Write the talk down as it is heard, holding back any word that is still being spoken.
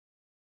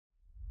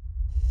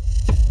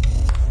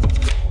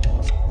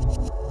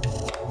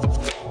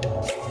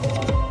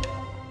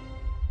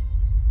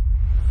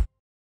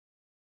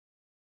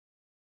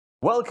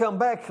Welcome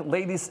back,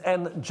 ladies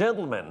and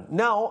gentlemen.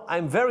 Now,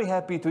 I'm very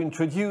happy to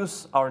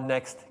introduce our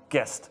next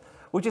guest,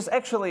 which is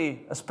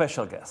actually a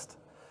special guest.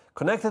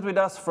 Connected with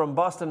us from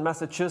Boston,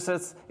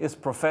 Massachusetts is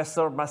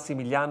Professor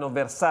Massimiliano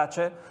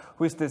Versace,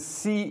 who is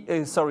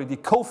the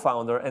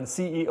co-founder and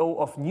CEO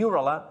of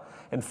Neurala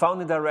and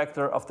founding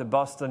director of the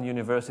Boston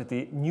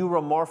University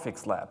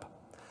Neuromorphics Lab.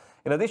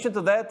 In addition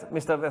to that,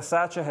 Mr.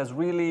 Versace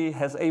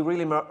has a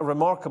really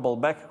remarkable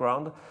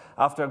background.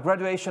 After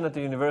graduation at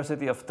the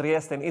University of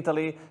Trieste in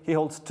Italy, he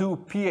holds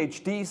 2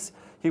 PhDs.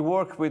 He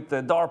worked with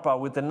the DARPA,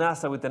 with the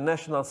NASA, with the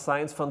National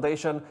Science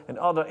Foundation and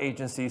other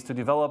agencies to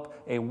develop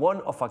a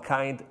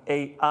one-of-a-kind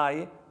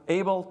AI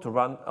able to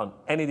run on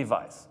any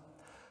device.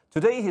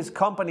 Today, his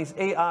company's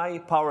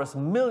AI powers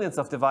millions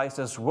of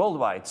devices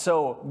worldwide.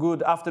 So,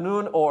 good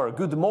afternoon or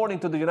good morning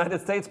to the United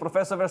States,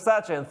 Professor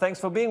Versace, and thanks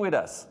for being with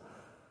us.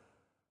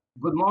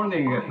 Good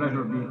morning, a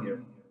pleasure being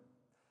here.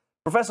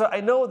 Professor,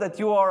 I know that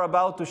you are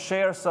about to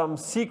share some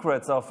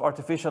secrets of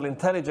artificial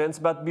intelligence,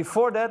 but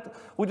before that,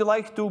 would you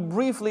like to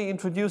briefly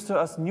introduce to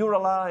us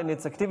Neurala and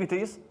its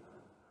activities?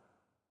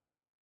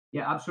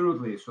 Yeah,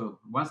 absolutely. So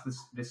once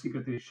the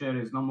secret is shared,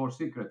 it's no more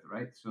secret,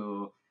 right?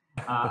 So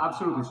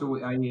absolutely. So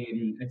I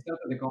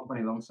started the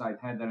company alongside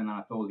Heather and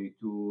Anatoly,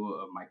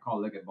 my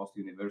colleague at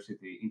Boston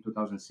University in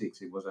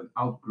 2006. It was an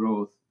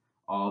outgrowth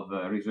of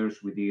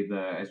research we did,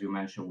 as you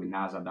mentioned, with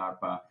NASA,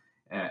 DARPA,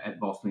 at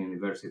Boston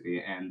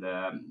University, and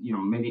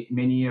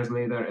many years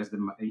later, as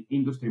the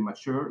industry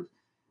matured,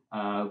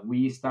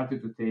 we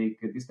started to take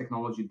this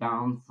technology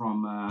down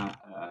from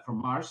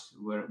Mars,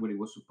 where it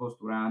was supposed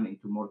to run,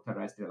 into more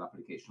terrestrial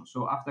applications.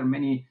 So after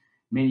many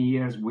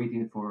years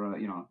waiting for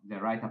the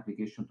right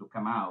application to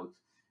come out,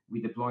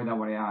 we deployed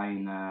our AI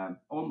in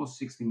almost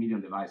 60 million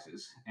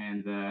devices,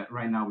 and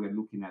right now we are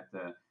looking at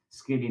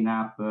scaling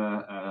up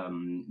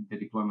the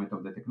deployment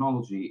of the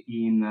technology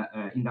in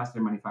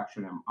industrial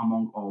manufacturing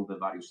among all the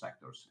various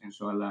sectors. And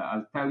so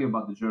I'll tell you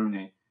about the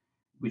journey,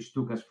 which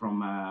took us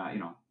from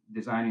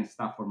designing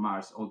stuff for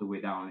Mars all the way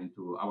down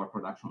into our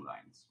production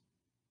lines.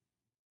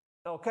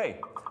 Okay,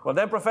 well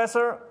then,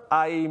 Professor,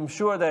 I'm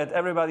sure that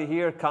everybody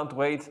here can't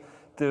wait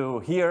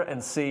to hear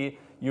and see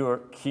your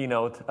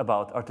keynote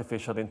about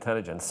artificial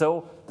intelligence.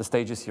 So the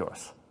stage is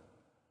yours.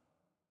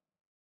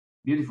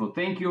 Beautiful,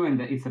 thank you, and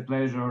it's a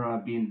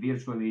pleasure being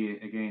virtually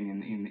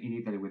again in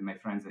Italy with my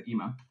friends at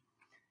IMA.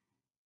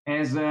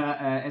 As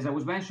I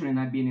was mentioning,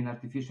 I've been in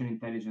artificial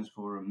intelligence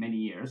for many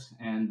years,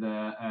 and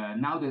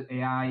now that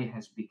AI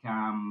has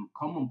become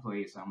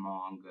commonplace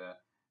among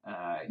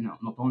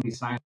not only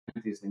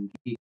scientists and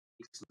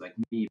geeks like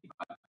me,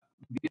 but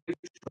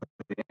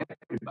virtually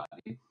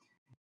everybody,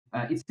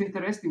 it's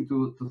interesting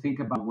to think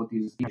about what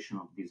is the mission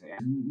of this AI.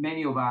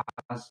 Many of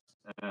us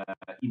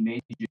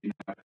imagine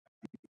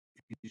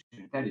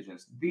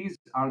intelligence. These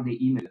are the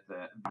images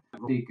that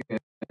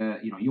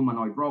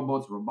humanoid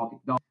robots, robotic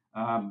dogs,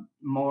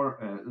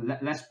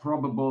 less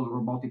probable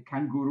robotic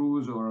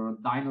kangaroos or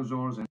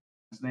dinosaurs and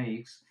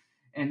snakes.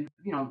 And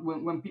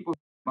when people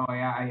talk about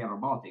AI and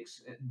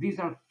robotics, these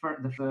are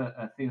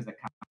the things that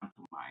come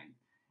to mind.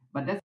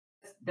 But that's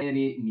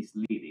very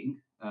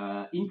misleading.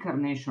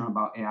 Incarnation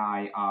about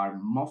AI are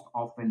most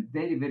often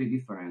very, very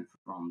different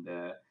from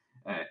the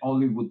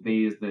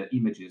Hollywood-based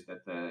images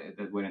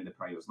that were in the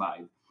prior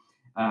slide.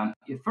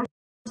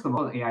 First of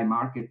all, the AI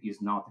market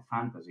is not a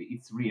fantasy.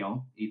 It's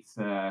real. It's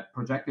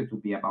projected to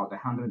be about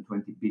 $120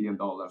 billion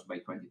by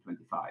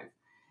 2025.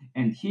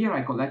 And here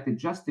I collected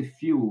just a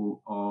few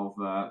of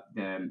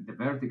the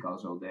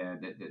verticals or the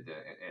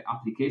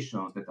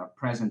applications that are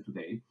present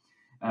today,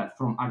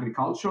 from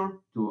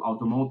agriculture to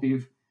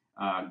automotive,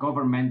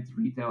 government,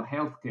 retail,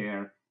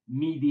 healthcare,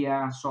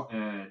 media,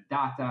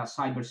 data,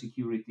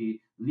 cybersecurity,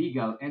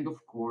 legal, and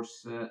of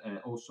course,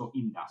 also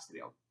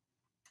industrial.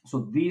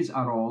 So these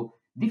are all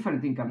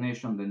different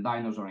incarnations than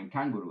dinosaurs and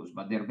kangaroos,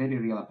 but they're very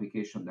real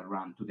applications that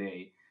run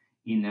today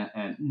in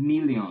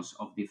millions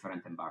of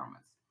different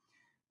environments.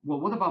 Well,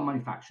 what about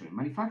manufacturing?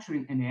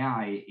 Manufacturing and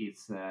AI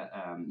is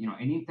an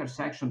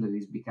intersection that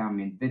is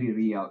becoming very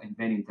real and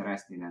very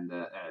interesting and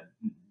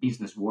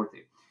business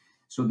worthy.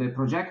 So the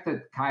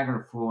projected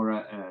CAGR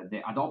for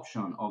the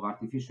adoption of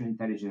artificial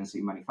intelligence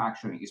in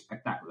manufacturing is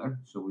spectacular.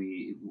 So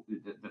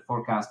the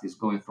forecast is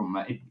going from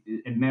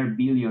a mere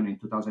billion in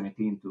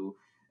 2018 to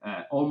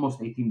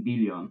almost 18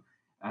 billion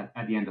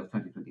at the end of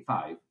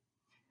 2025.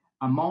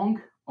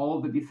 Among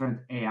all the different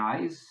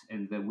AIs,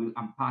 and we'll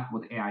unpack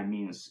what AI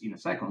means in a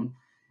second,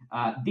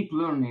 deep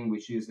learning,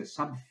 which is a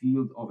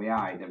subfield of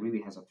AI that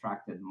really has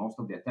attracted most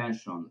of the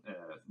attention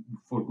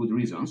for good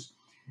reasons,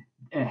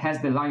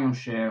 has the lion's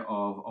share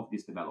of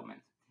this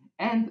development.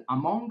 And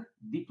among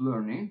deep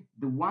learning,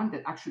 the one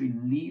that actually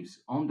lives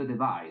on the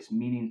device,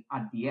 meaning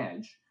at the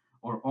edge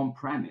or on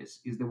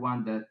premise, is the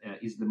one that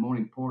is the more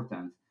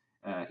important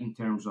in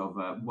terms of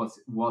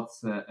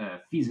what's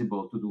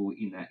feasible to do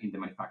in the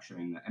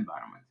manufacturing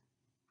environment.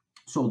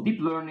 So deep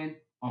learning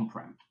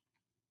on-prem.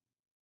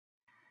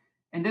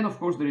 And then, of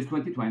course, there is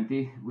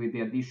 2020 with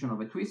the addition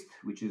of a twist,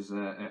 which is,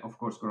 of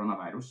course,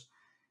 coronavirus.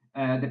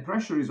 The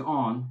pressure is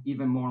on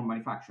even more on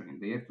manufacturing.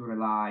 They have to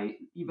rely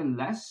even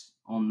less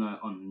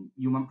on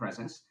human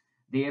presence.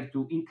 They have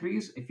to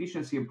increase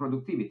efficiency and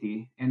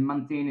productivity and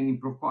maintain and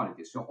improve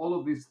quality. So all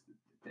of these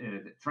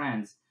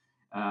trends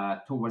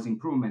towards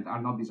improvement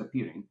are not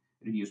disappearing.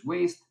 Reduce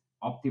waste,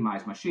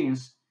 optimize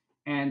machines,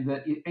 and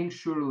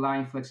ensure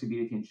line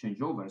flexibility and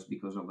changeovers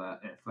because of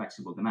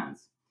flexible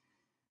demands.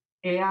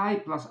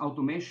 AI plus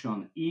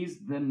automation is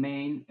the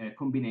main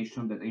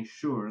combination that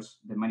ensures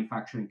the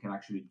manufacturing can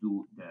actually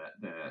do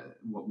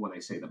what I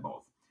said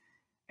above,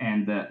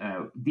 and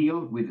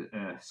deal with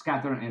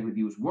scatter and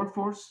reduce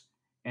workforce,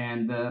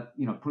 and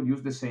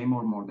produce the same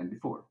or more than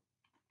before.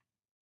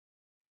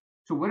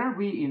 So where are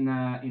we in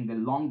the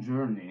long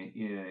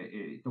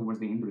journey towards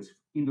the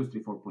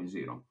industry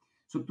 4.0?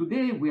 So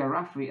today we are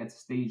roughly at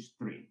stage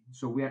 3.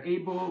 So we are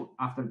able,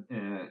 after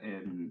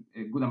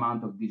a good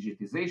amount of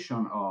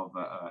digitization of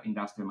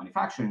industrial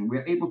manufacturing, we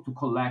are able to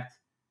collect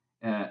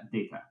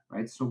data,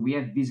 right? So we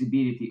have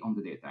visibility on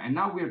the data. And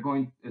now we are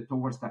going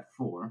towards step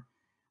 4,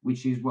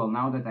 which is, well,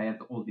 now that I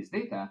have all this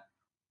data,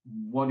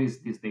 what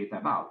is this data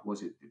about?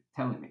 What's it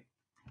telling me?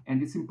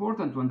 And it's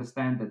important to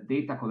understand that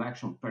data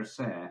collection per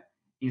se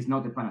is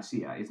not a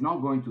panacea. It's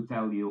not going to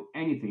tell you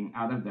anything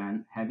other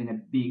than having a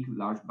big,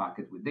 large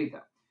bucket with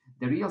data.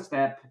 The real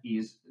step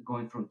is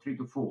going from 3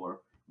 to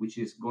 4, which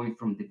is going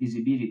from the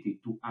visibility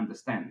to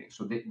understanding.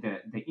 So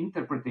the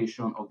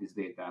interpretation of this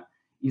data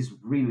is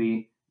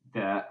really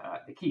the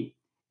key.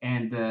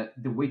 And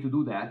the way to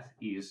do that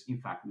is, in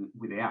fact,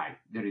 with AI.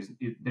 There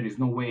is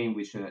no way in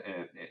which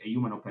a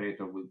human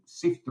operator will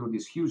sift through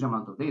this huge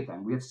amount of data.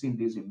 And we have seen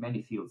this in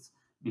many fields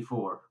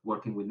before,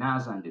 working with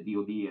NASA and the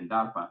DoD and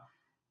DARPA.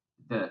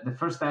 The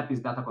first step is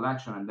data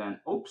collection, and then,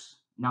 oops,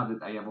 now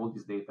that I have all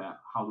this data,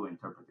 how do I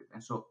interpret it?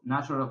 And so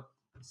natural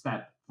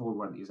step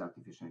forward is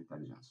artificial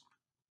intelligence.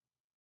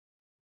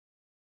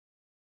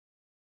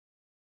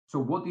 So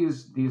what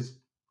is this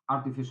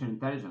artificial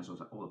intelligence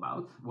all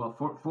about? Well,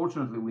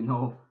 fortunately, we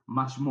know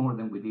much more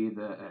than we did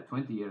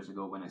 20 years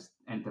ago when I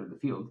entered the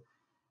field,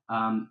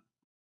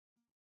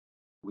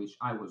 which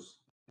I was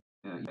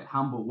a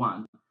humble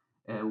one.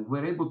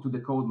 We're able to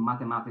decode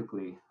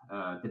mathematically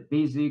the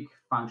basic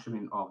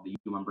functioning of the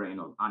human brain,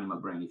 or animal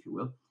brain, if you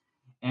will,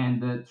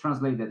 and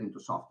translate that into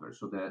software.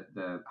 So the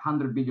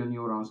 100 billion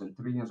neurons and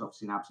trillions of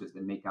synapses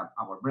that make up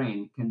our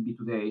brain can be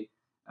today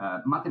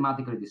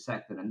mathematically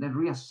dissected and then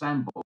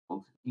reassembled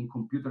in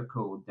computer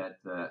code that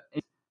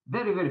is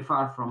very, very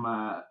far from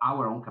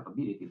our own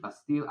capability, but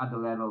still at the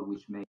level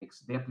which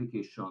makes the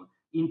application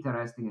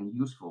interesting and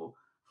useful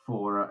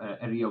for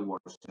a real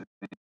world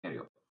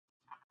scenario.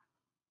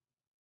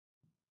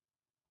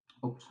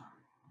 Oops.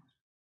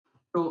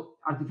 So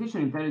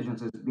artificial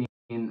intelligence has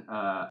been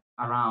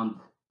around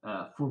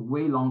for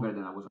way longer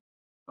than I was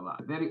alive.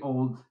 A very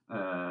old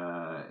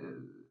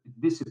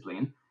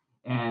discipline,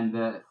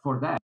 and for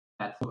that,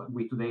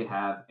 we today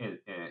have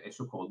a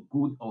so-called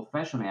good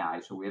old-fashioned AI.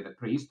 So we have a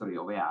prehistory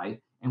of AI,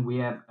 and we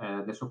have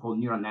the so-called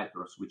neural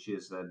networks, which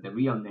is the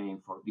real name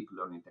for deep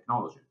learning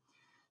technology.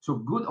 So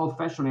good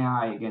old-fashioned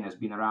AI, again, has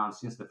been around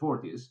since the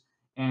 40s,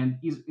 and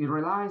it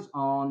relies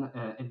on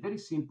a very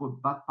simple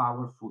but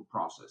powerful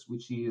process,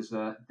 which is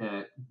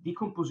the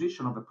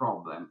decomposition of a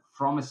problem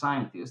from a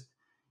scientist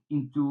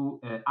into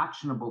an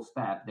actionable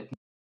step that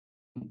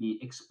can be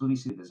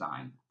explicitly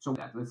designed. So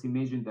let's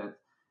imagine that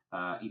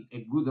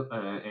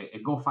a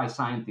go-fi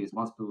scientist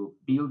wants to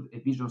build a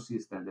vision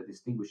system that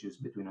distinguishes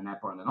between an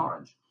apple and an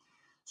orange.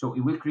 So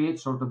it will create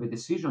sort of a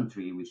decision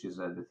tree, which is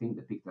the thing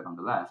depicted on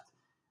the left,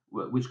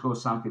 which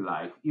goes something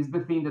like, is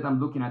the thing that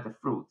I'm looking at a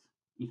fruit?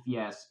 If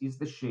yes, is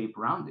the shape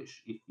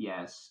roundish? If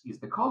yes, is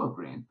the color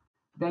green?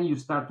 Then you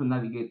start to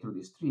navigate through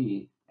this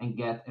tree and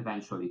get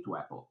eventually to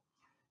apple.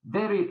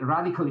 Very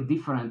radically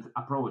different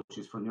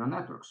approaches for neural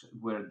networks,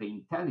 where the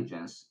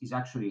intelligence is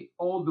actually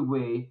all the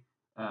way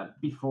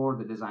before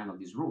the design of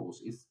these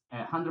rules. It's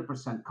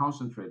 100%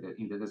 concentrated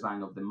in the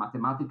design of the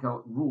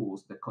mathematical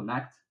rules that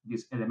connect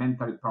these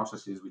elementary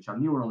processes, which are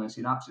neuron and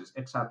synapses,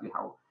 exactly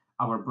how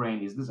our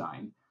brain is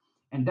designed.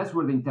 And that's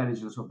where the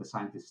intelligence of the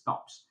scientist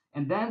stops.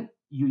 And then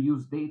you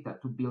use data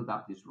to build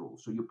up these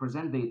rules. So you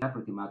present data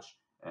pretty much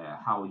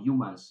how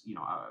humans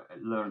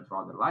learn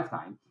throughout their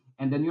lifetime.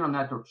 And the neural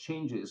network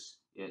changes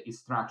its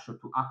structure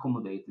to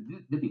accommodate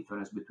the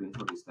difference between,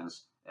 for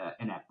instance,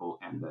 an apple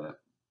and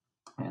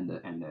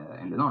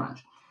an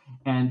orange.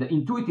 And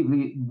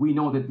intuitively, we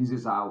know that this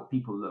is how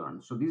people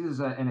learn. So this is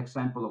an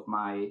example of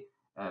my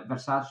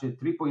Versace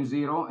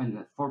 3.0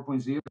 and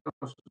 4.0.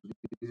 So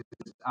this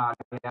is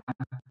area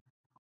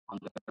on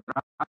the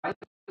right,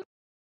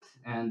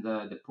 and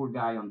the poor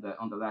guy on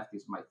the left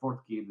is my fourth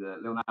kid,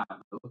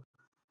 Leonardo.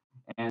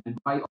 And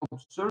by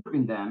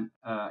observing them,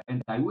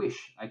 and I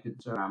wish I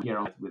could surround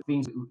here with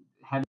things,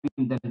 having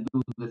them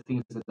do the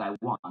things that I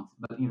want.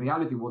 But in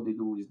reality, what they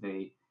do is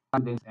they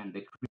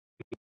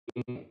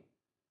create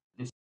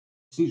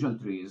decision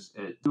trees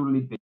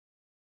purely based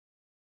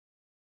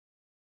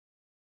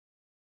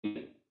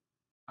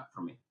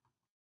for me.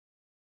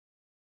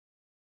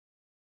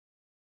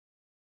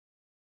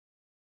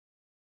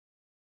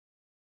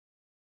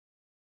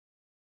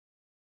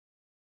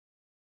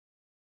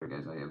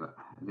 guys, I have a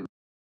little...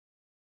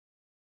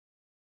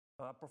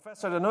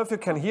 Professor, I don't know if you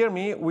can hear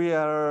me. We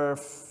are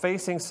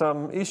facing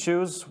some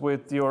issues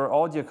with your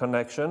audio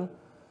connection.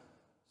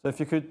 So if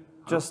you could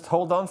just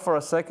hold on for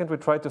a second, we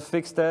try to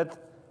fix that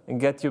and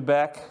get you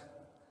back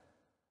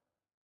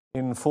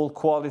in full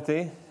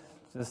quality.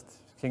 Just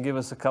can give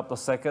us a couple of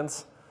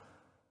seconds.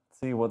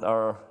 See what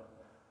our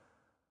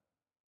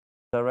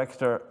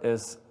director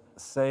is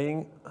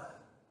saying.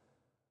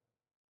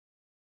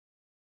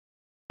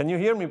 Can you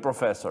hear me,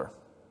 Professor?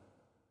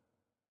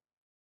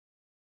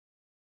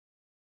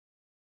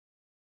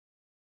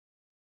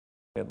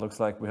 It looks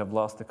like we have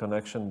lost the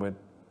connection with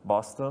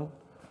Boston.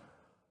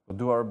 We'll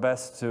do our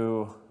best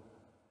to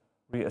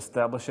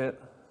re-establish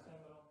it.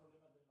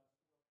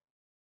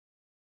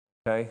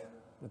 Okay,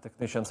 the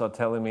technicians are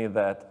telling me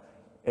that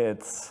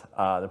it's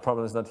the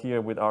problem is not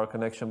here with our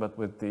connection, but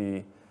with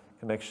the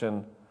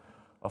connection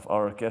of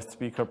our guest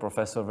speaker,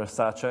 Professor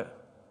Versace.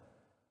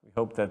 We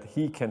hope that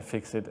he can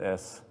fix it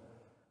as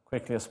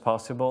quickly as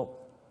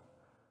possible,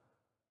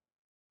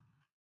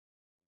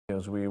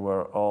 because we've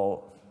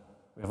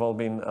all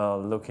been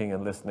looking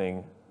and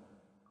listening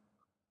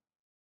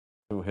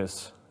to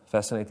his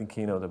fascinating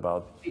keynote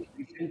about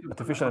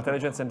artificial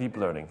intelligence and deep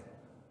learning.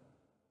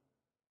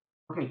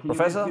 Okay, can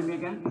Professor, you hear me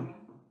again?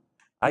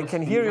 I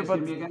can hear you, but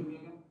again?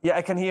 yeah,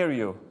 I can hear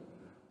you.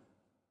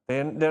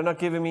 They're not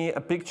giving me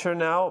a picture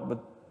now,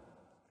 but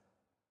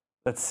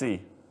let's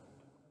see.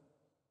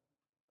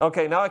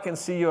 Okay, now I can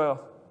see you.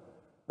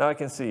 Now I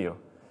can see you.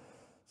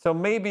 So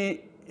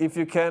maybe if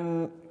you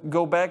can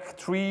go back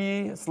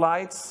 3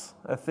 slides.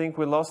 I think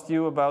we lost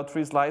you about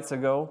 3 slides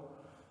ago.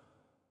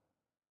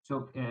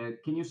 So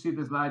can you see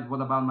the slide?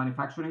 What about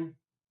manufacturing?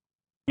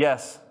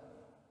 Yes.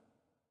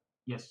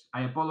 Yes,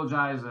 I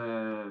apologize,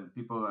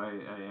 people.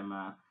 I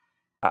am.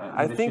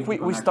 I think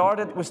we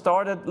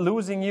started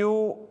losing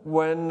you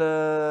when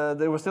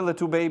there were still the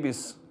 2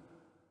 babies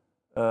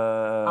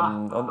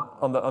on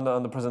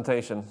the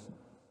presentation.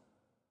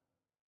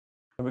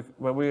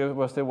 When we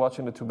were still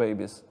watching the 2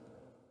 babies.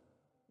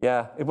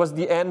 Yeah, it was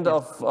the end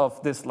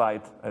of this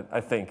slide,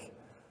 I think.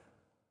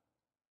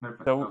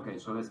 Perfect. So, okay,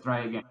 so let's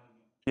try again.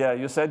 Yeah,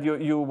 you said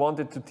you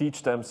wanted to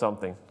teach them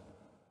something.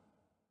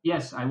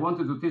 Yes, I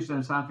wanted to teach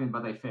them something,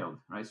 but I failed.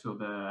 Right. So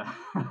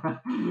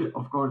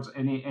of course,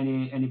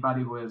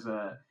 anybody who has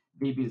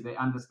babies, they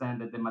understand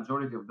that the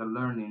majority of the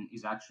learning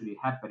is actually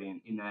happening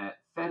in a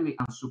fairly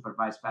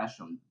unsupervised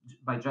fashion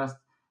by just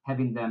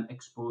having them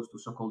exposed to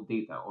so-called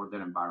data or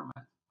their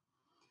environment.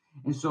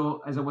 And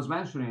so, as I was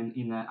mentioning,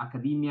 in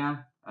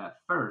academia,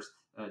 first,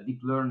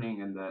 deep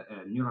learning and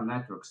neural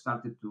networks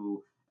started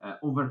to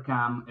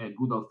overcome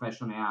good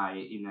old-fashioned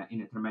AI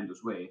in a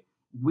tremendous way,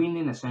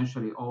 winning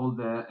essentially all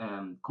the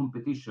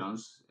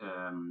competitions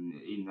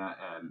in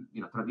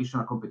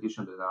traditional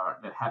competitions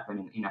that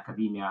happen in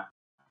academia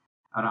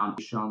around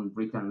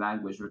written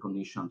language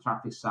recognition,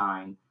 traffic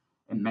sign,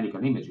 and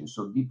medical imaging.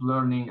 So deep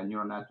learning and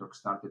neural networks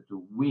started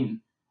to win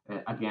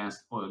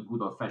against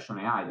good old-fashioned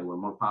AI that were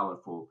more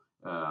powerful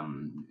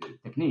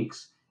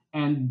techniques.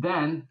 And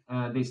then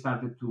they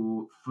started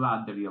to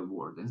flood the real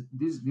world. And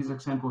this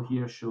example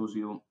here shows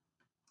you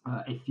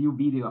a few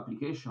video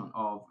application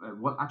of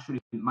what actually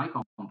my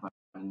company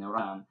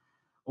Neurala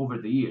over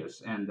the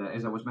years. And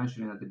as I was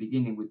mentioning at the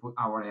beginning, we put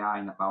our AI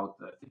in about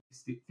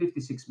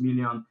 56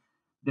 million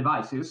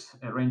devices,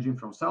 ranging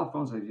from cell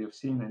phones, as you've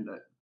seen in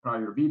the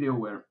prior video,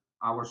 where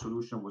our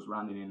solution was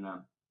running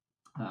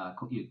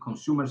in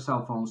consumer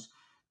cell phones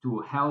to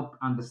help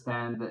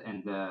understand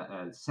and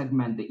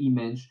segment the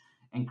image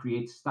and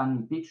create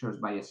stunning pictures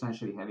by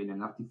essentially having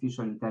an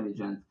artificial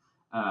intelligent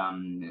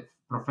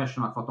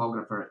professional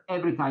photographer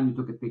every time you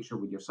took a picture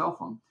with your cell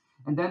phone,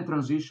 and then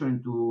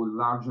transition to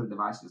larger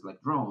devices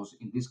like drones,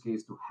 in this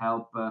case to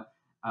help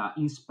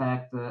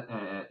inspect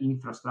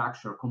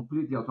infrastructure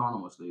completely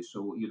autonomously,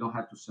 so you don't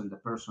have to send the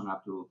person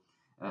up to,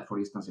 for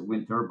instance, a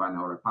wind turbine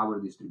or a power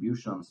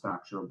distribution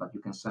structure, but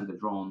you can send a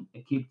drone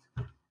equipped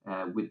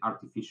with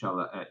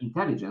artificial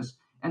intelligence.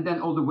 And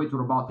then all the way to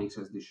robotics,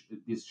 as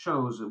this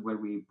shows, where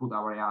we put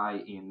our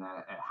AI in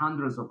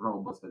hundreds of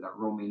robots that are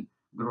roaming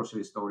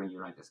grocery store in the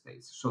United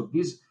States. So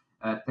this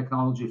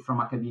technology from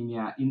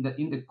academia in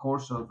the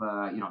course of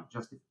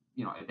just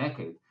a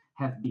decade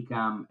have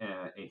become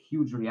a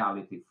huge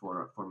reality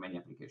for many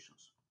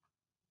applications.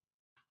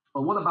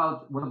 But what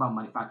about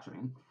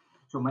manufacturing?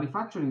 So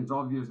manufacturing is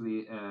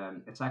obviously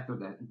a sector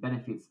that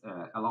benefits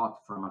a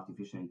lot from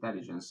artificial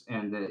intelligence,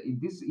 and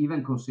it is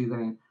even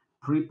considering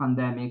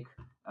pre-pandemic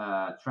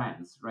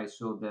trends, right?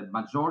 So the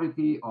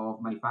majority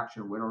of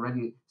manufacturers were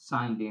already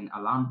signed in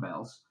alarm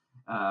bells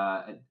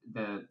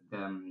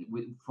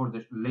for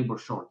the labor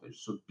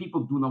shortage. So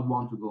people do not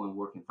want to go and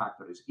work in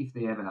factories if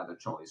they have another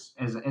choice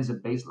as a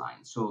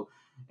baseline. So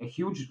a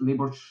huge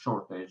labor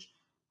shortage,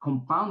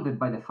 compounded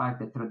by the fact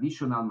that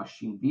traditional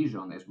machine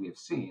vision, as we have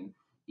seen,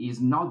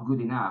 is not good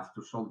enough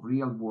to solve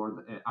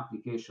real-world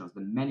applications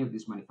that many of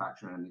these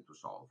manufacturers need to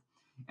solve.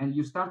 And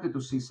you started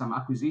to see some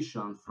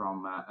acquisition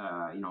from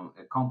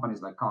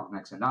companies like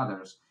Cognex and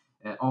others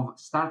of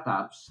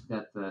startups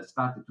that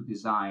started to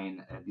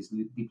design this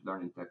deep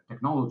learning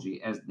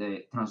technology as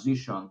the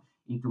transition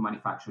into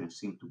manufacturing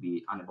seemed to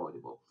be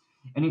unavoidable.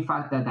 And in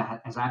fact,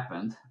 that has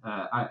happened.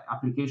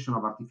 Application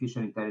of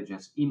artificial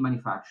intelligence in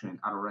manufacturing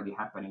are already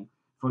happening.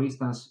 For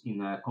instance,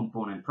 in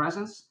component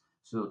presence,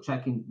 so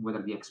checking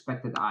whether the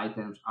expected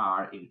items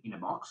are in a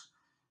box,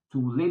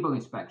 to label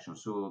inspection.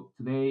 So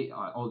today,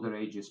 all the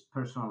rage is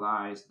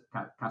personalized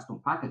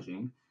custom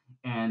packaging,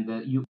 and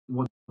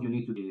what you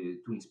need to do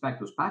to inspect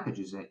those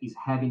packages is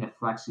having a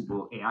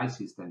flexible AI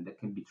system that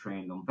can be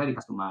trained on very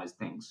customized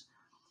things,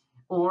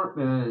 or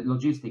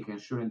logistic,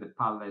 ensuring the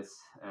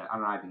pallets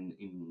arrive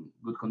in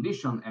good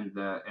condition,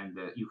 and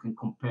you can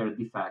compare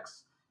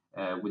defects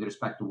with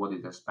respect to what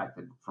is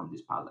expected from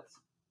these pallets.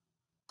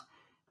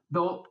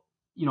 Though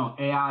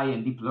AI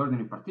and deep learning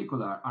in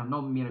particular are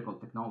not miracle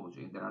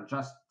technology. They are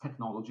just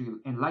technology,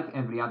 and like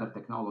every other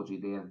technology,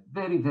 they have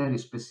very, very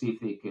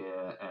specific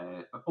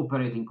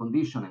operating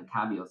condition and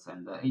caveats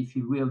and, if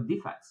you will,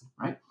 defects,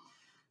 right?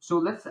 So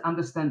let's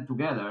understand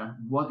together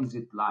what is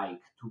it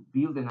like to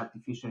build an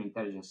artificial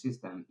intelligence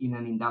system in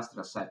an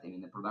industrial setting,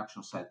 in a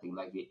production setting,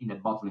 like in a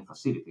bottling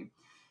facility.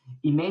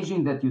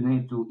 Imagine that you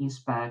need to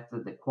inspect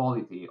the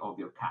quality of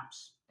your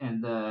caps.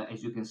 And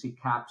as you can see,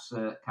 caps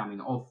come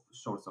in all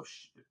sorts of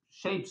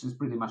shapes, is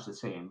pretty much the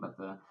same, but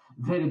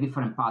very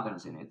different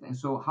patterns in it. And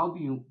so how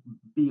do you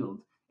build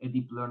a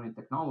deep learning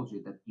technology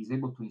that is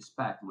able to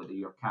inspect whether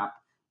your cap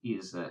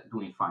is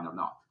doing fine or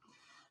not?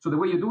 So the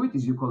way you do it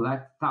is you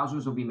collect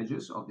thousands of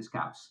images of these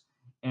caps.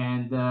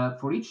 And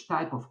for each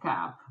type of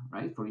cap,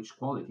 right, for each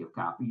quality of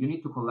cap, you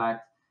need to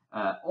collect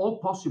all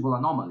possible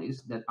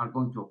anomalies that are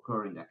going to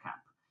occur in that cap.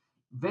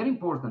 Very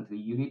importantly,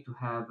 you need to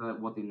have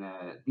what in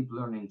deep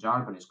learning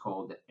jargon is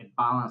called a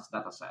balanced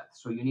data set.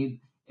 So you need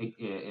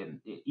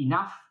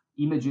enough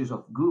images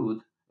of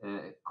good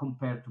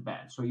compared to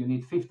bad. So you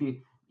need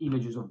 50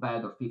 images of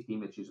bad or 50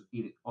 images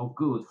of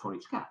good for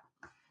each cap.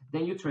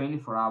 Then you train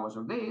it for hours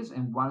or days,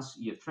 and once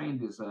you've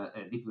trained this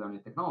deep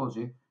learning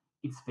technology,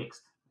 it's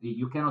fixed.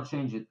 You cannot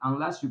change it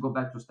unless you go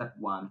back to step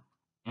one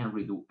and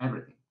redo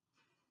everything.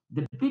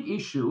 The big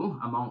issue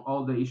among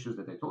all the issues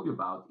that I told you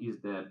about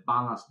is the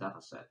balanced data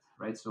set,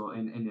 right? So,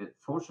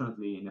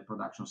 fortunately, in a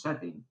production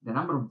setting, the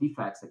number of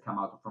defects that come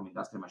out from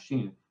industrial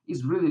machine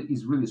is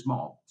really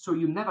small. So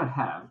you never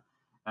have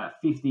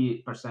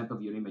 50%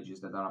 of your images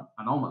that are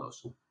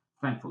anomalous,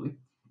 thankfully.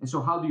 And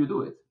so, how do you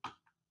do it?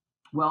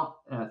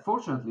 Well,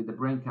 fortunately, the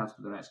brain comes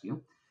to the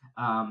rescue.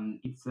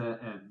 It's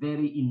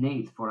very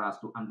innate for us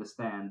to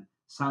understand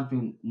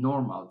something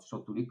normal. So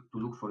to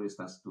look, for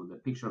instance, to the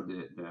picture of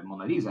the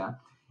Mona Lisa,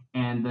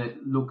 and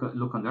look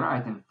on the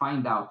right and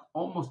find out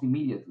almost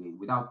immediately,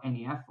 without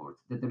any effort,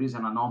 that there is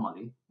an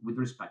anomaly with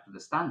respect to the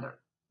standard,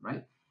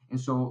 right? And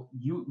so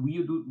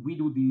we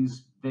do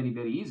these very,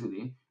 very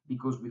easily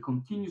because we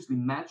continuously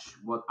match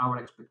what our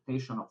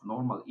expectation of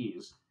normal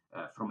is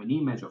from an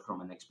image or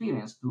from an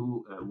experience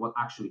to what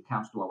actually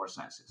comes to our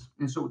senses.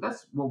 And so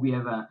that's what we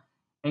have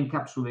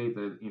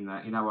encapsulated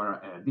in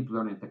our deep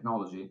learning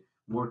technology,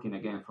 working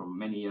again for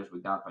many years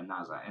with DARPA and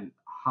NASA, and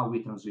how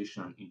we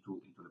transition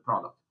into the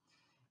product.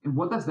 And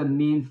what does that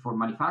mean for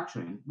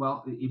manufacturing?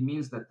 Well, it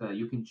means that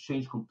you can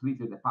change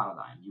completely the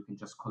paradigm. You can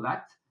just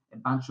collect a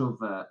bunch of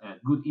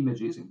good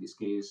images, in this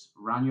case,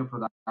 run your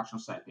production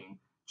setting,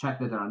 check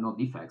that there are no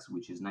defects,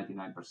 which is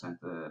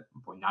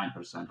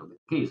 99.9% of the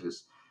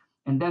cases.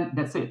 And then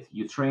that's it.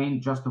 You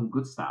train just on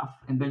good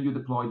stuff, and then you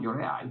deploy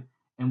your AI.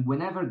 And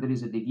whenever there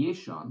is a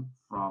deviation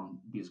from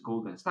this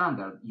golden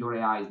standard, your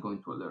AI is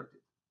going to alert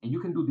it. And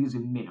you can do this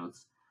in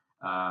minutes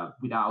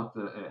without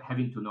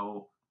having to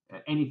know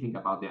anything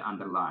about the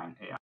underlying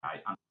AI.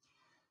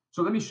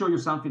 So let me show you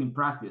something in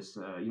practice.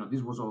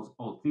 This was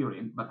all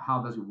theory, but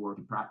how does it work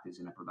in practice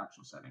in a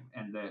production setting?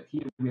 And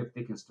here we have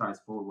taken strides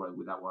forward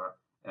with our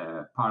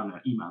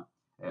partner IMA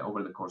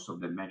over the course of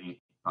the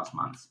many past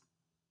months.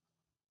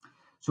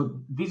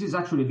 So this is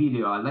actually a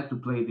video. I'd like to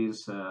play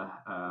this.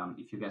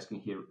 If you guys can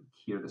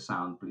hear the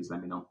sound, please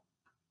let me know.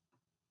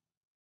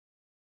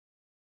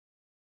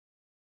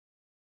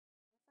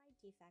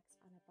 Defects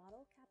on a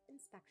bottle cap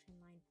inspection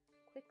line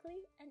quickly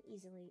and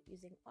easily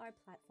using our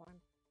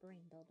platform,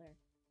 Brain Builder.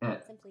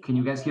 Can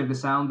you guys hear the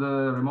sound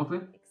remotely?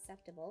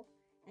 Acceptable,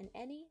 and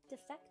any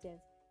defective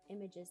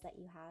images that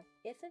you have,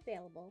 if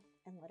available,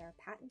 and let our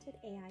patented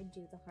AI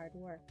do the hard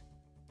work.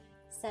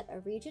 Set a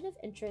region of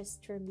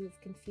interest to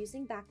remove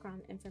confusing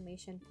background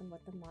information from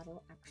what the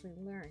model actually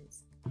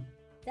learns.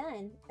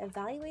 Then,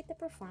 evaluate the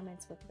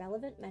performance with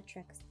relevant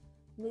metrics,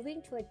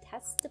 moving to a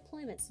test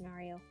deployment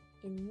scenario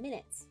in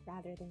minutes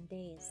rather than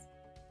days.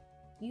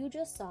 You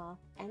just saw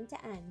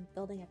end-to-end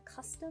building a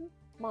custom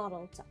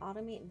model to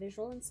automate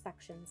visual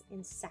inspections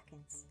in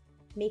seconds,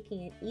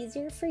 making it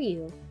easier for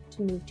you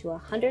to move to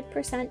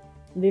 100%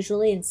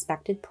 visually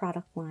inspected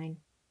product line.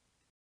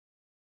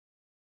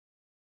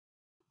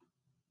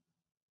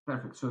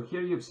 Perfect. So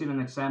here you've seen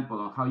an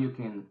example of how you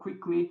can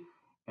quickly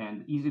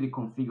and easily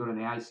configure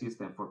an AI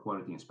system for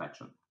quality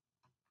inspection.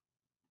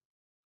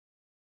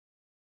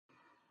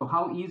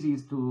 how easy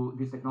is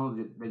this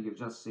technology that you've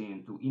just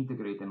seen to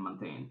integrate and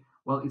maintain?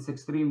 Well, it's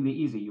extremely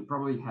easy. You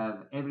probably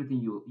have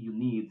everything you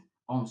need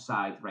on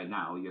site right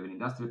now. You have an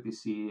industrial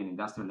PC, an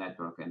industrial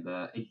network, and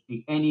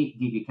any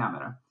gigi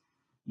camera.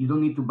 You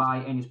don't need to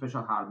buy any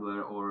special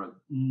hardware or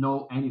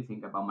know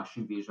anything about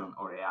machine vision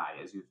or AI.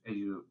 As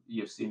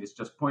you've seen, it's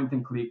just point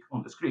and click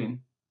on the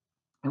screen.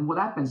 And what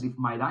happens if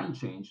my line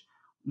change?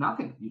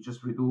 Nothing. You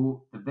just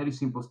redo the very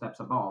simple steps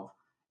above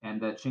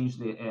and change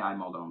the AI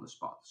model on the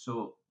spot.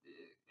 So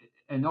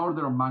an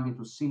order of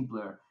magnitude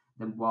simpler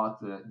than what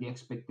the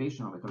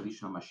expectation of a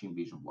traditional machine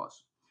vision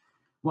was.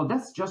 Well,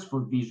 that's just for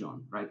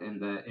vision, right?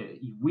 And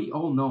we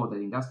all know that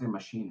industrial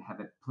machines have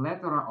a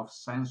plethora of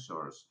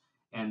sensors.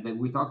 And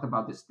we talked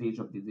about the stage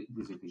of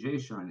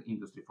digitization and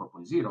Industry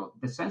 4.0.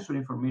 The sensor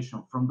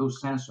information from those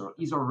sensors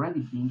is already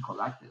being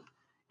collected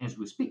as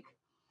we speak.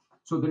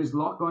 So there is a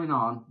lot going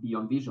on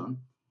beyond vision.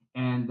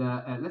 And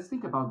let's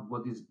think about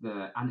what is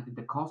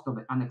the cost of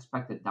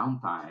unexpected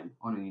downtime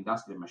on an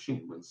industrial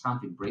machine when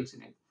something breaks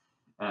in it.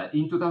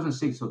 In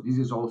 2006, so this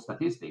is all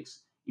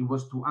statistics, it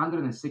was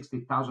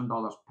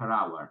 $260,000 per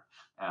hour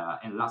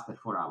and lasted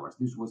 4 hours.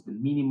 This was the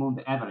minimum,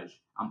 the average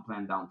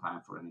unplanned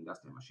downtime for an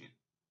industrial machine.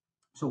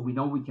 So we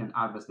know we can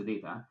harvest the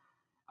data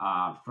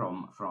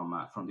from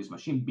this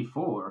machine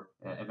before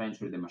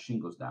eventually the machine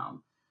goes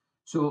down.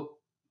 So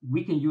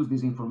we can use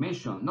this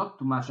information not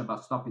too much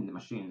about stopping the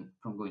machine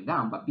from going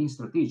down, but being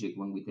strategic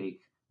when we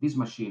take this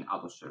machine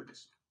out of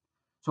service.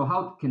 So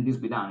how can this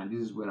be done? And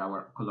this is where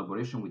our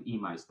collaboration with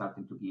IMA is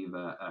starting to give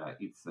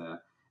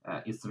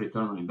its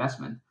return on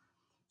investment.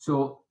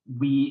 So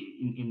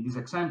we, in this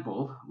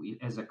example,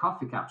 as a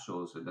coffee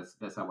capsule, so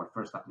that's our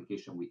first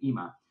application with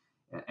IMA.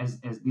 As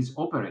this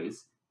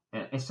operates,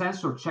 a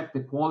sensor checks the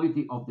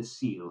quality of the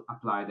seal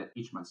applied at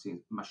each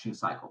machine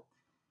cycle.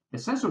 The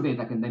sensor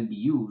data can then be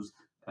used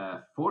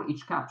for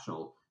each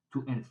capsule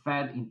to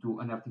embed into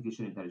an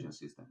artificial intelligence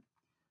system.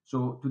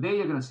 So today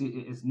you're going to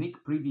see a sneak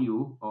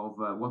preview of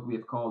what we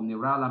have called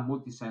Neurala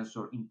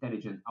Multi-Sensor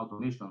Intelligent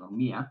Automation, or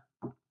MIA.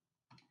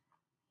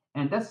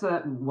 And that's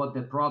what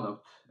the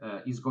product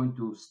is going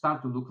to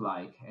start to look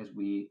like as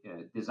we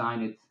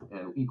design it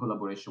in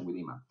collaboration with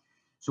IMA.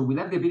 So we'll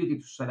have the ability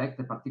to select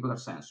a particular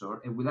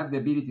sensor, and we'll have the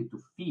ability to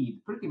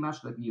feed, pretty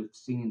much like you've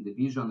seen in the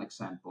vision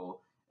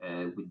example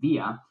with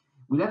VIA.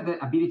 We'll have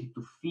the ability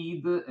to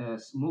feed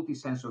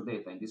multi-sensor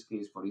data. In this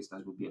case, for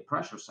instance, would be a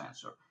pressure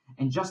sensor,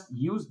 and just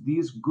use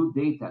this good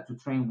data to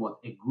train what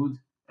a good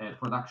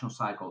production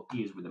cycle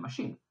is with the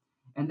machine.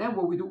 And then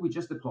what we do, we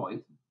just deploy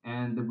it,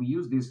 and we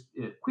use this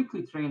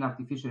quickly trained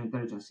artificial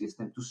intelligence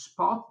system to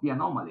spot the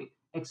anomaly,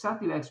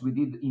 exactly like we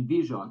did in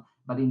vision,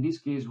 but in this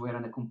case, we're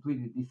in a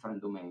completely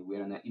different domain.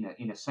 We're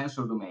in a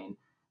sensor domain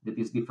that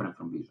is different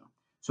from vision.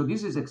 So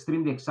this is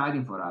extremely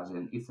exciting for us,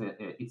 and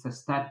it's a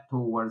step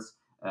towards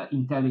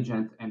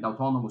intelligent and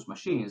autonomous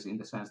machines, in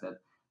the sense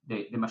that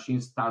the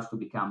machine starts to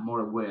become more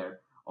aware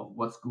of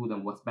what's good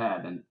and what's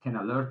bad, and can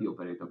alert the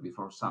operator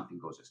before something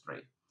goes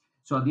astray.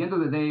 So at the end of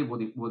the day,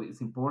 what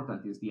is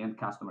important is the end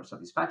customer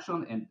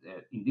satisfaction, and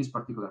in this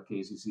particular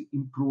case, is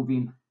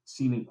improving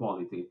sealing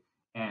quality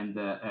and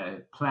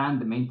plan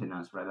the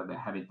maintenance rather than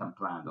having it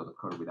unplanned or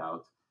occur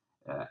without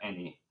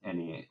any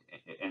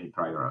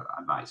prior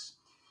advice.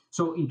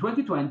 So in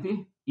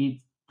 2020,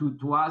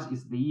 to us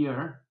is the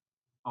year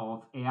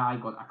of AI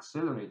got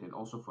accelerated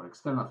also for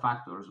external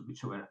factors,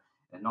 which were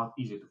not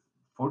easy to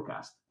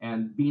forecast,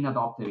 and being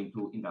adopted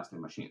into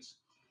industrial machines.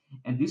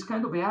 And this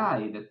kind of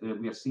AI that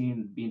we are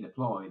seeing being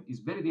deployed is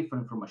very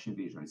different from machine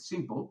vision. It's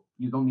simple.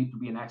 You don't need to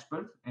be an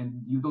expert,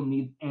 and you don't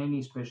need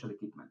any special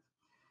equipment.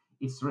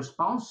 It's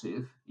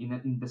responsive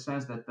in the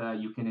sense that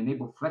you can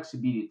enable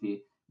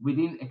flexibility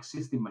within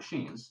existing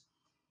machines,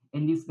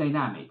 and it's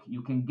dynamic.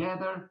 You can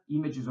gather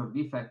images of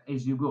defect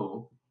as you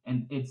go,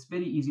 and it's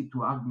very easy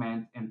to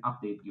augment and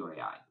update your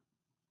AI.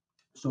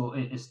 So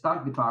a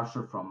stark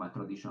departure from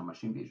traditional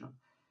machine vision.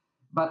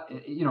 But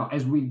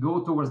as we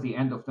go towards the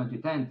end of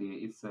 2020,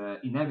 it's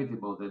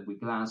inevitable that we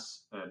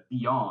glance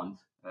beyond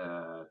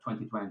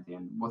 2020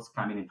 and what's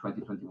coming in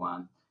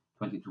 2021,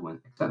 22,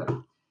 and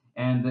etc.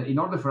 And in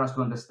order for us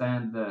to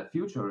understand the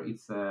future,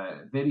 it's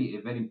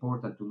very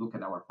important to look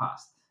at our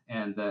past.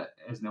 And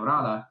as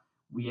Neurala,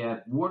 we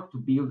have worked to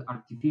build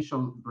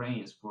artificial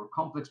brains for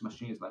complex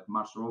machines like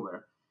Mars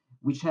rover,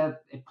 which have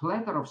a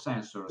plethora of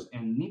sensors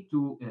and need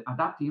to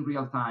adapt in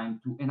real time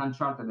to an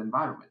uncharted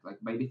environment. Like,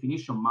 by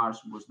definition, Mars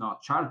was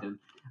not charted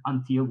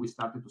until we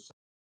started to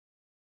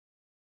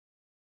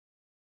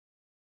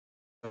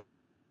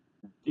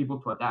able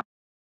to adapt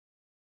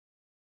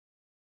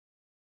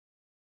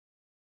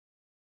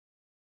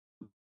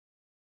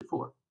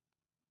before.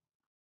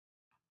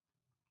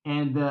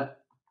 And there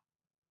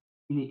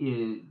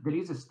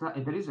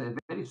is a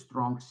very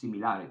strong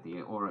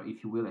similarity, or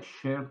if you will, a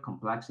shared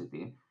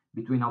complexity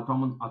between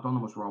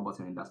autonomous robots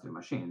and industrial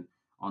machine.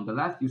 On the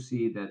left, you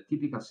see the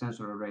typical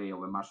sensor array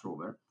of a Mars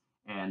rover,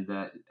 and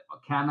a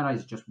camera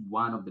is just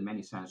one of the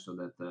many sensors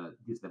that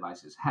these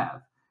devices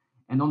have.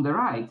 And on the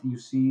right, you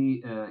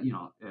see,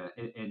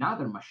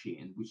 another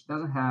machine which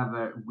doesn't have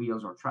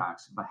wheels or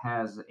tracks, but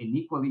has an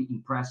equally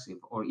impressive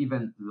or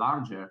even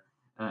larger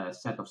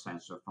set of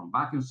sensors, from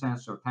vacuum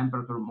sensor,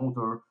 temperature,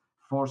 motor,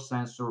 force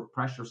sensor,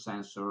 pressure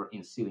sensor,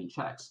 and ceiling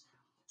checks.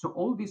 So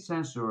all these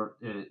sensors,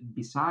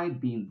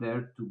 beside being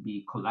there to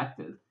be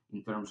collected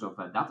in terms of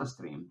a data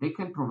stream, they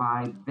can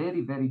provide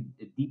very, very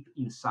deep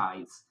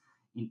insights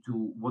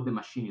into what the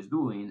machine is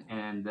doing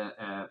and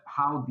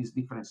how these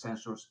different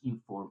sensors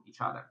inform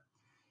each other.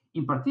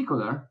 In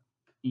particular,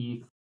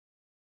 if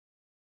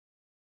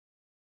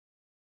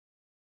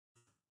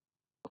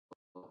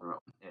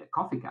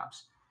coffee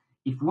cups,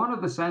 if one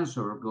of the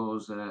sensor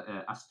goes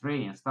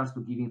astray and starts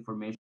to give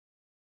information,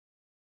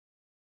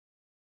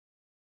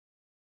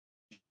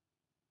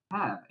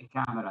 have a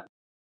camera.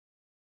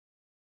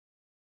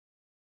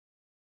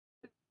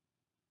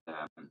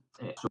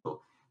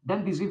 So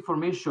then this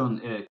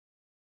information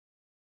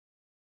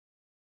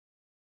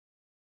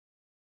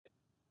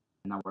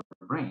in our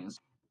brains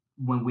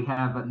when we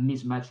have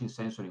mismatching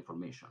sensor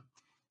information.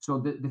 So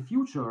the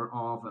future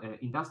of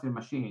industrial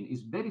machine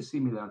is very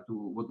similar to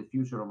what the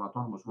future of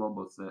autonomous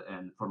robots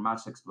and for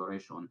Mars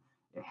exploration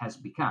has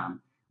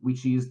become,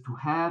 which is to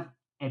have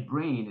a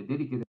brain, a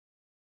dedicated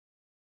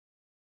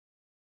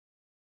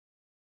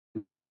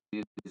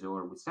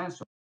or with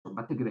sensor,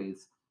 but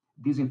integrates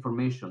this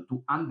information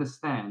to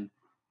understand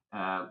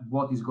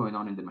what is going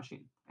on in the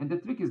machine. And the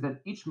trick is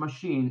that each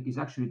machine is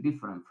actually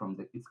different from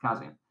its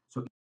cousin.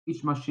 So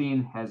each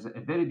machine has a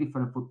very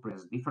different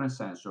footprint, different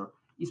sensor,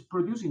 is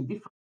producing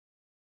different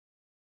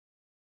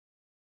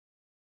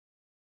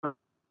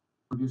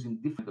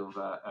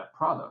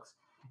products.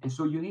 And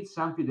so you need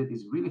something that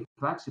is really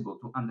flexible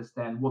to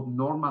understand what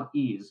normal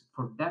is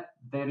for that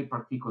very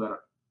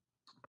particular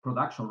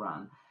production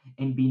run,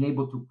 and being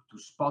able to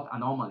spot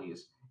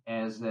anomalies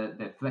as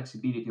the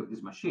flexibility of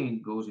this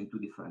machine goes into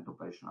different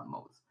operational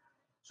modes.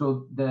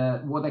 So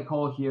what I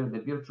call here the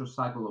virtuous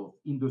cycle of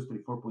Industry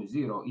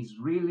 4.0 is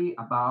really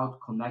about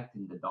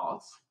connecting the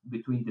dots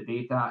between the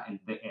data and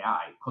the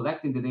AI.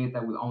 Collecting the data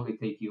will only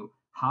take you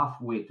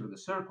halfway through the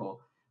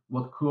circle.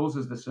 What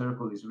closes the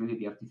circle is really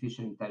the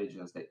artificial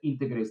intelligence that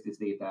integrates this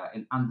data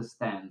and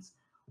understands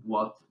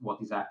what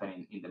is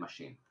happening in the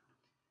machine.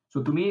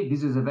 So to me,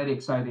 this is a very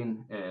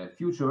exciting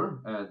future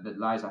that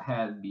lies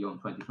ahead beyond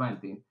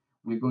 2020.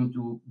 We're going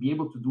to be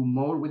able to do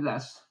more with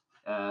less.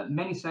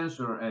 Many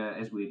sensors,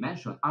 as we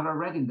mentioned, are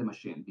already in the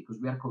machine because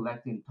we are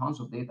collecting tons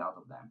of data out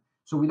of them.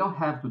 So we don't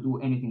have to do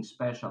anything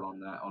special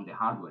on the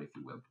hardware, if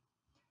you will.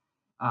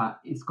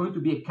 It's going to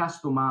be a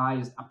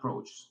customized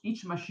approach.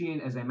 Each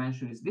machine, as I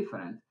mentioned, is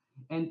different,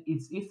 and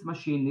each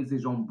machine needs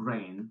its own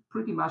brain,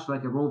 pretty much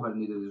like a rover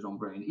needed his own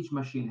brain. Each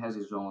machine has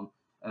its own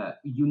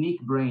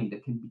unique brain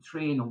that can be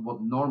trained on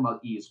what normal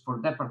is for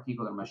that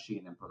particular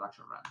machine and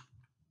production run.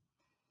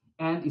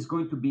 And it's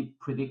going to be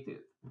predictive.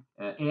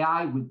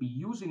 AI will be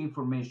using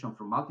information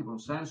from multiple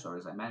sensors,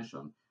 as I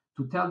mentioned,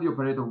 to tell the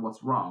operator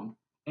what's wrong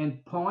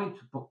and point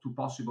to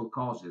possible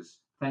causes,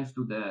 thanks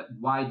to the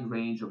wide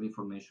range of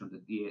information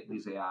that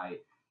this AI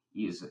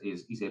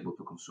is able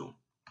to consume.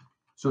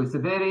 So it's a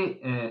very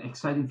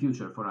exciting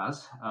future for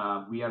us.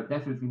 We are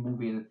definitely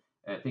moving,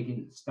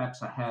 taking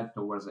steps ahead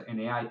towards an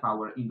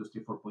AI-powered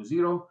Industry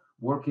 4.0,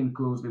 working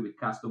closely with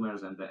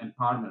customers and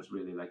partners,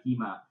 really, like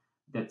IMA,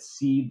 that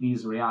see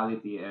this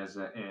reality as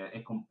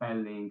a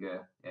compelling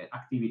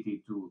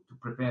activity to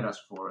prepare us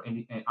for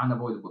an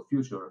unavoidable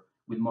future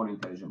with more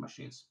intelligent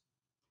machines.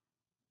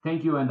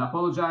 Thank you, and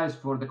apologize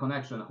for the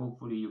connection.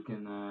 Hopefully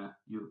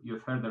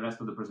you've heard the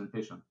rest of the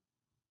presentation.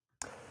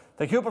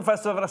 Thank you,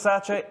 Professor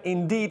Versace.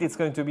 Indeed, it's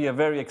going to be a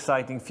very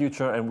exciting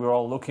future, and we're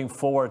all looking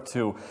forward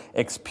to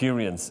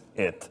experience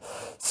it.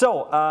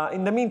 So,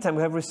 in the meantime,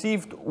 we have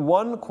received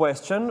one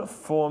question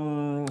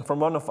from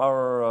one of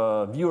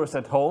our viewers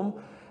at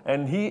home,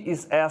 and he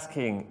is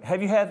asking,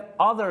 have you had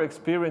other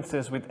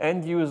experiences with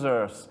end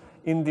users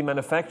in the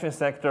manufacturing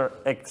sector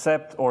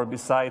except or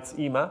besides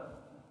IMA?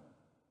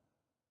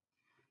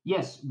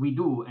 Yes, we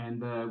do,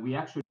 and we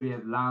actually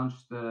have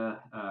launched a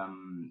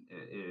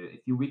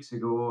few weeks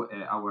ago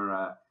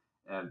our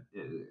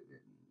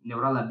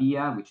Neurala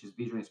VIA, which is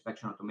Visual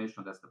Inspection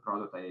Automation. That's the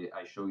product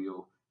I showed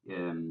you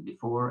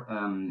before.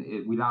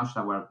 We launched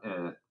our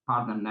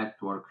partner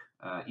network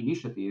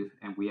initiative,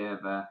 and we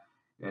are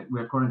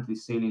currently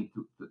selling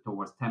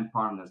towards 10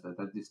 partners that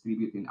are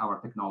distributing our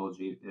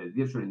technology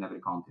virtually in every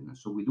continent.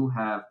 So we do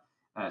have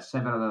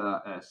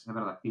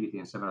several activity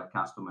and several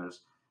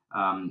customers.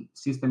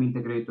 System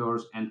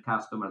integrators and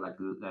customer like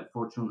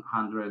Fortune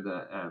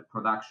 100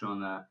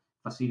 production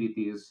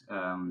facilities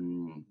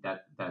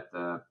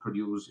that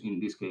produce, in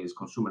this case,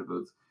 consumer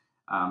goods.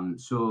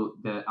 So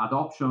the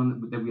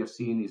adoption that we are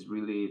seeing is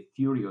really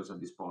furious at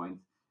this point.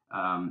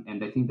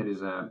 And I think there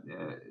is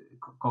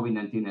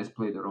COVID-19 has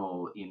played a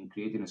role in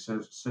creating a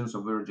sense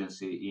of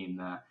urgency in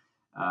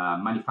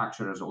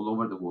manufacturers all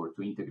over the world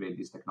to integrate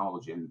this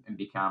technology and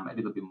become a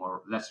little bit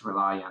less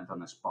reliant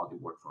on a spotty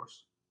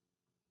workforce.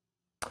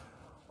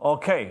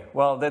 Okay,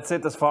 well, that's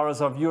it as far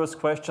as our viewers'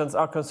 questions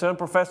are concerned.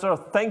 Professor,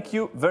 thank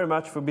you very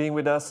much for being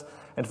with us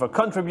and for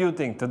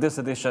contributing to this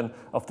edition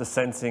of the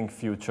Sensing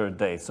Future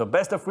Day. So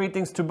best of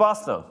greetings to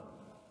Boston.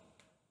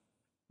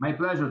 My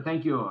pleasure.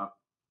 Thank you.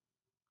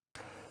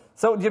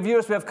 So, dear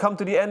viewers, we have come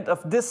to the end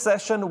of this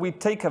session. We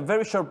take a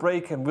very short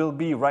break and we'll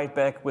be right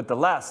back with the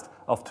last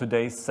of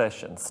today's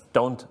sessions.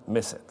 Don't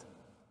miss it.